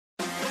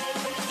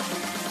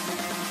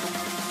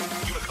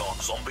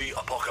Zombie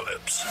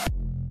Apocalypse.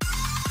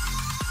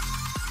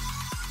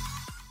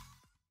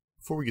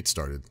 Before we get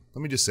started,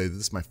 let me just say that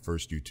this is my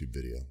first YouTube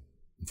video,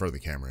 in front of the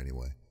camera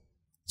anyway.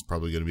 It's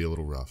probably going to be a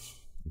little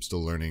rough. I'm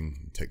still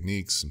learning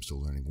techniques, I'm still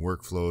learning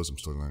workflows, I'm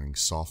still learning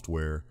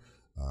software.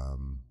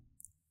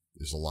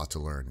 There's a lot to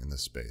learn in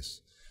this space.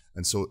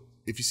 And so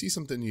if you see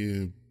something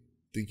you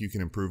think you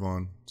can improve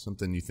on,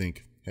 something you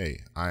think, hey,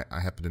 I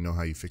happen to know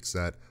how you fix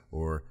that,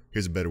 or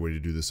here's a better way to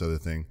do this other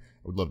thing,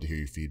 I would love to hear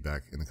your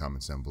feedback in the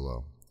comments down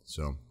below.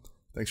 So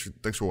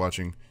thanks for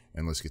watching,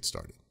 and let's get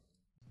started.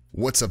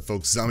 What's up,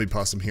 folks? Zombie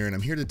Possum here, and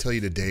I'm here to tell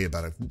you today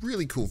about a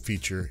really cool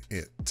feature.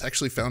 It's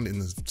actually found in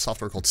the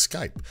software called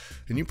Skype.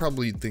 And you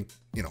probably think,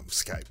 you know,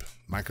 Skype,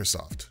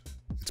 Microsoft.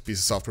 It's a piece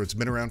of software that's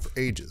been around for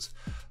ages.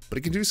 But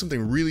it can do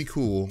something really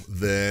cool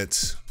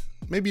that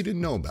maybe you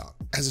didn't know about.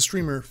 As a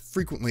streamer,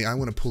 frequently I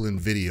want to pull in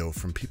video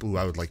from people who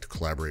I would like to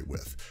collaborate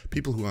with.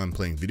 People who I'm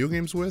playing video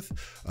games with,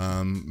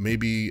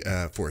 maybe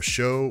for a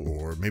show,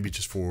 or maybe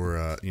just for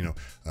a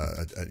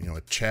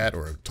chat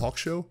or a talk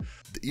show.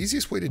 The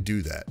easiest way to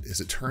do that,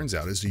 as it turns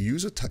out, is to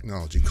use a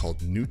technology called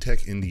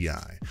NewTek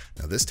NDI.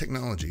 Now this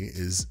technology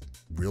is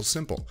real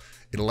simple.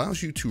 It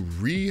allows you to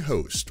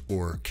rehost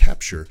or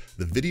capture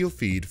the video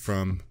feed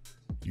from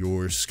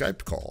your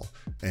Skype call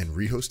and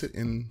rehost it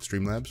in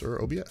StreamLabs or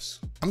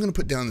OBS. I'm going to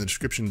put down in the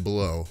description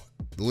below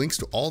the links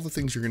to all the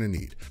things you're going to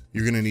need.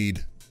 You're going to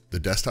need the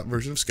desktop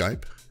version of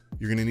Skype.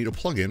 You're going to need a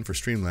plugin for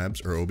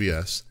StreamLabs or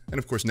OBS. And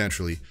of course,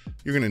 naturally,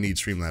 you're going to need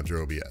StreamLabs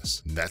or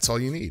OBS. That's all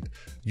you need.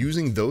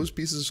 Using those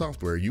pieces of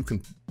software, you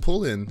can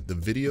pull in the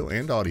video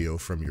and audio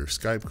from your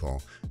Skype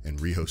call and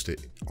rehost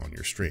it on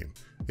your stream.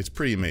 It's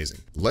pretty amazing.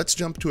 Let's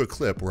jump to a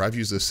clip where I've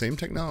used this same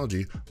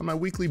technology on my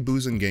weekly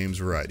Booze and Games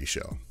variety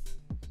show.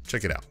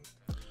 Check it out.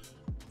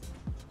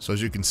 So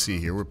as you can see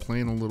here, we're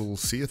playing a little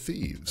Sea of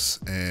Thieves,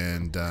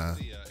 and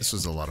this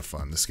was a lot of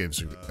fun. This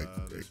game's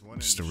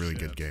just a really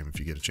good game if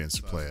you get a chance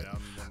to play it.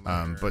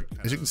 But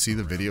as you can see,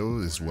 the video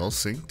is well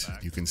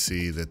synced. You can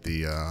see that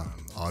the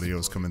audio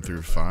is coming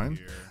through fine.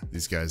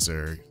 These guys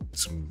are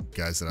some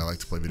guys that I like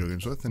to play video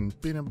games with, and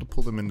being able to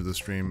pull them into the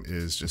stream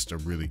is just a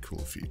really cool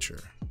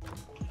feature.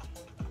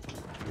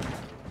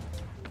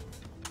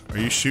 Are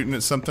you shooting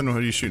at something? What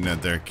are you shooting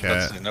at there,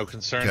 Cat? No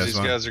concerns. These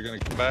guys are going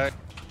to come back.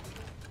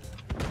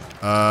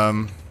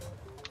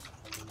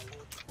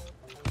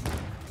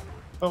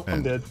 Oh,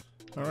 I'm dead.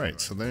 Alright,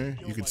 so there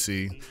you can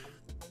see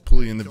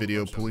pulling in the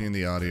video, pulling in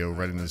the audio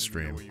right into the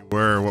stream.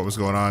 What was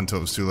going on until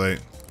it was too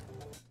late.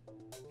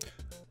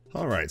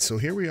 Alright, so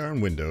here we are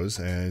in Windows,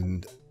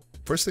 and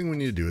first thing we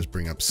need to do is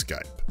bring up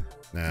Skype.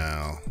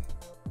 Now,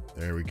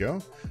 there we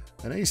go.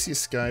 And now you see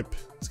Skype.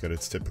 It's got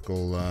its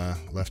typical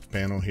left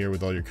panel here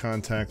with all your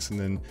contacts, and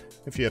then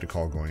if you had a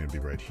call going, it'd be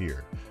right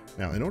here.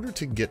 Now, in order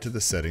to get to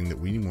the setting that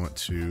we want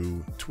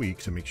to tweak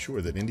to make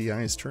sure that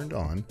NDI is turned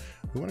on,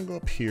 we want to go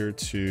up here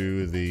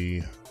to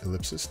the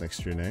ellipsis next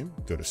to your name,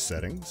 go to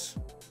Settings,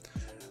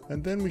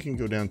 and then we can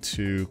go down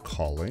to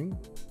Calling,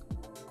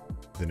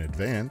 then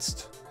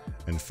Advanced,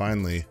 and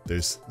finally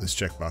there's this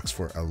checkbox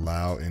for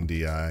Allow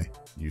NDI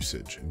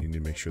Usage, and you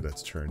need to make sure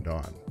that's turned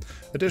on.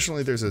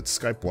 Additionally, there's a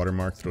Skype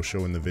watermark that'll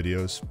show in the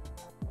videos.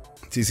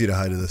 It's easy to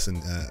hide this in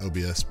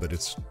OBS, but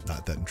it's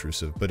not that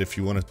intrusive. But if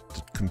you want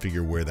to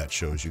configure where that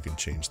shows, you can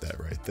change that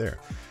right there.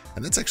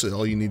 And that's actually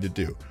all you need to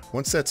do.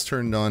 Once that's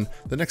turned on,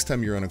 the next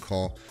time you're on a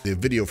call, the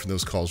video from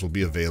those calls will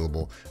be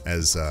available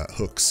as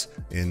hooks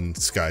in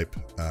Skype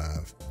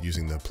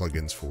using the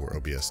plugins for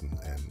OBS and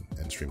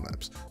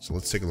StreamLabs. So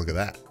let's take a look at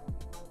that.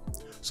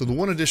 So the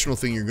one additional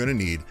thing you're going to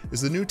need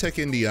is the NewTek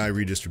NDI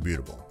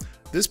Redistributable.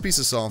 This piece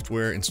of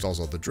software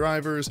installs all the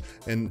drivers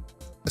and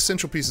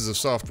essential pieces of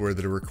software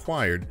that are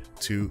required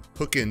to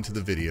hook into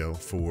the video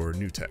for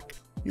NewTek.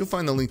 You'll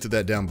find the link to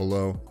that down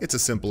below. It's a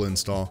simple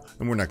install,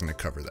 and we're not going to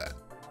cover that.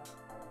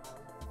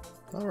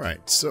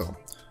 Alright, so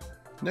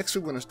next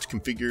we want to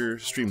configure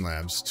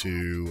StreamLabs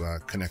to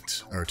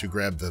connect or to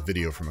grab the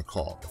video from a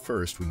call. But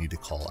first, we need a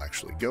call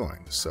actually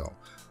going. So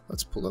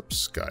let's pull up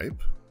Skype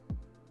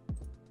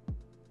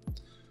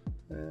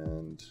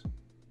and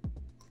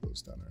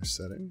close down our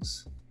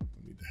settings.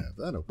 We need to have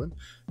that open.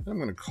 And I'm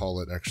going to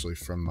call it actually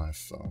from my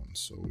phone,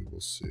 so we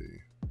will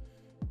see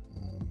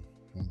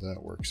how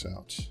that works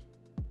out.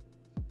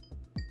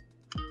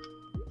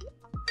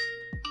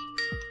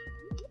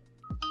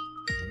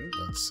 Right,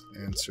 let's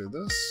answer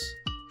this.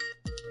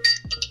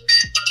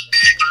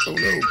 Oh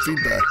no,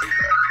 feedback.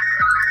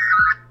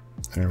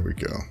 There we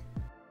go.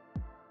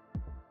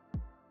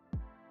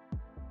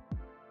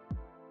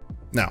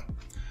 Now,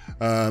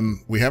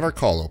 we have our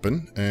call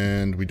open,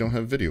 and we don't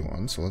have video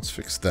on, so let's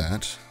fix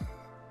that.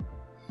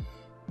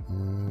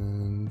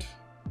 And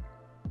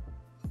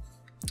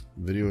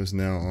video is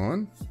now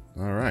on.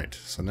 All right,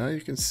 so now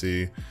you can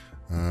see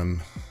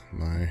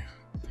my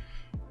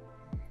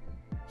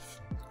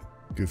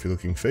goofy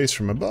looking face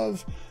from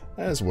above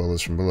as well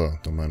as from below.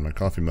 Don't mind my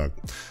coffee mug.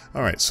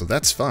 All right, so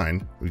that's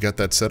fine. We got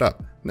that set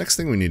up. Next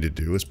thing we need to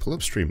do is pull up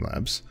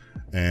StreamLabs,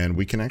 and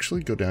we can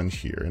actually go down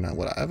here. And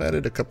I've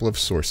added a couple of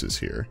sources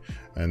here,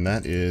 and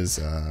that is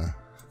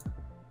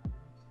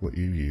what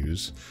you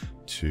use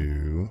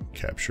to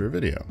capture a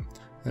video.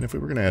 And if we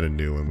were going to add a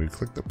new one, we'd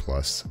click the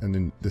plus, and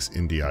then this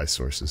NDI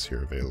source is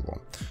here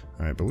available.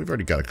 All right, but we've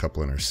already got a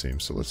couple in our scene,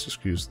 so let's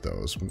just use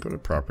those. We can go to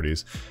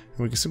properties, and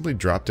we can simply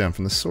drop down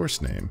from the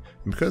source name.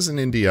 And because an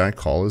NDI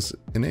call is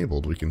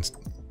enabled, we can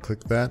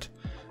click that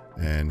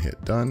and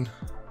hit done,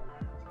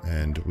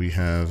 and we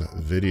have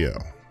video.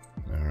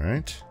 All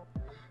right,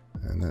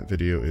 and that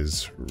video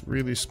is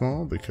really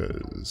small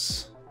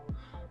because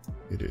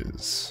it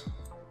is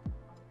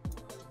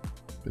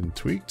been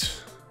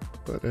tweaked.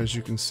 But as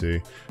you can see,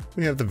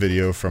 we have the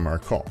video from our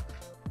call.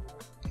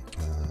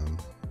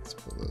 Let's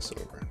pull this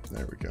over.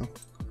 There we go.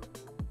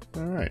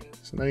 All right,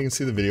 so now you can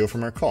see the video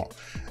from our call.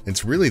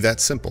 It's really that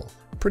simple.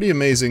 Pretty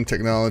amazing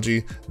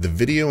technology. The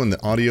video and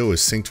the audio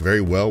is synced very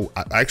well.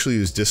 I actually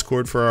use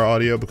Discord for our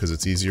audio because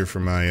it's easier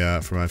for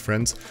my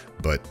friends,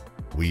 but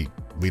we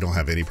don't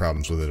have any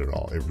problems with it at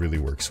all. It really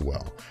works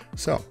well.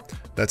 So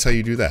that's how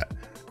you do that.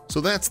 So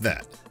that's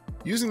that.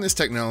 Using this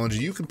technology,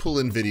 you can pull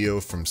in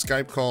video from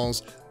Skype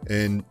calls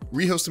and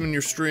rehost them in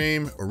your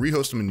stream or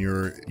rehost them in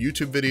your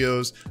YouTube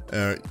videos,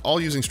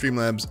 all using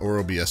StreamLabs or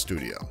OBS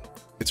Studio.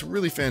 It's a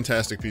really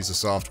fantastic piece of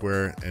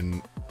software,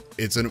 and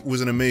it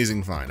was an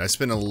amazing find. I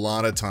spent a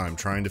lot of time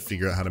trying to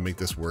figure out how to make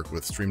this work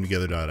with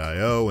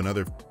streamtogether.io and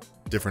other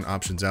different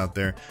options out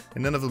there,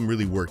 and none of them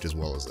really worked as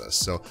well as this.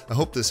 So I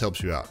hope this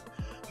helps you out.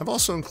 I've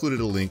also included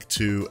a link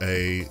to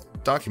a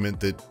document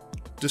that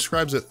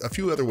describes a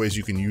few other ways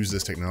you can use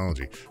this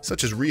technology,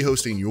 such as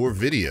rehosting your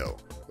video,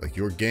 like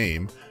your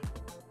game,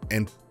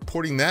 and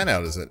porting that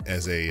out as an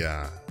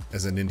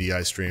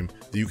NDI stream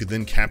that you could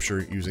then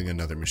capture using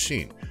another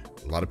machine.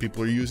 A lot of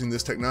people are using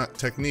this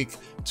technique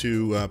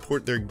to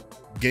port their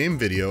game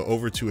video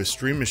over to a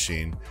stream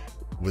machine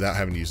without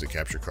having to use a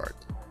capture card.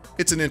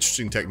 It's an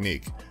interesting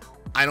technique.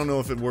 I don't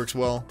know if it works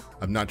well.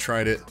 I've not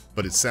tried it,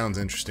 but it sounds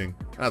interesting.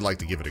 I'd like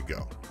to give it a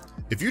go.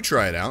 If you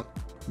try it out,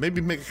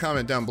 maybe make a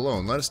comment down below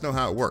and let us know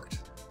how it worked.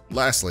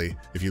 Lastly,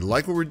 if you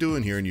like what we're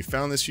doing here and you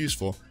found this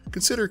useful,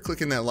 consider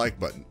clicking that like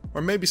button,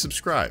 or maybe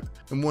subscribe.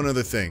 And one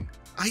other thing,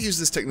 I use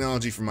this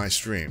technology for my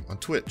stream on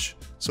Twitch,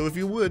 so if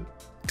you would,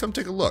 come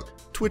take a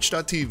look.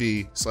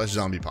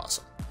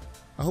 twitch.tv/zombiepossum.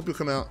 I hope you'll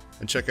come out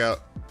and check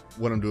out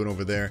what I'm doing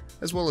over there,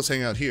 as well as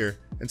hang out here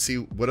and see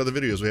what other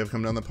videos we have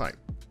coming down the pipe.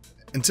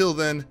 Until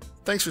then,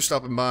 thanks for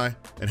stopping by,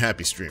 and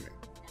happy streaming.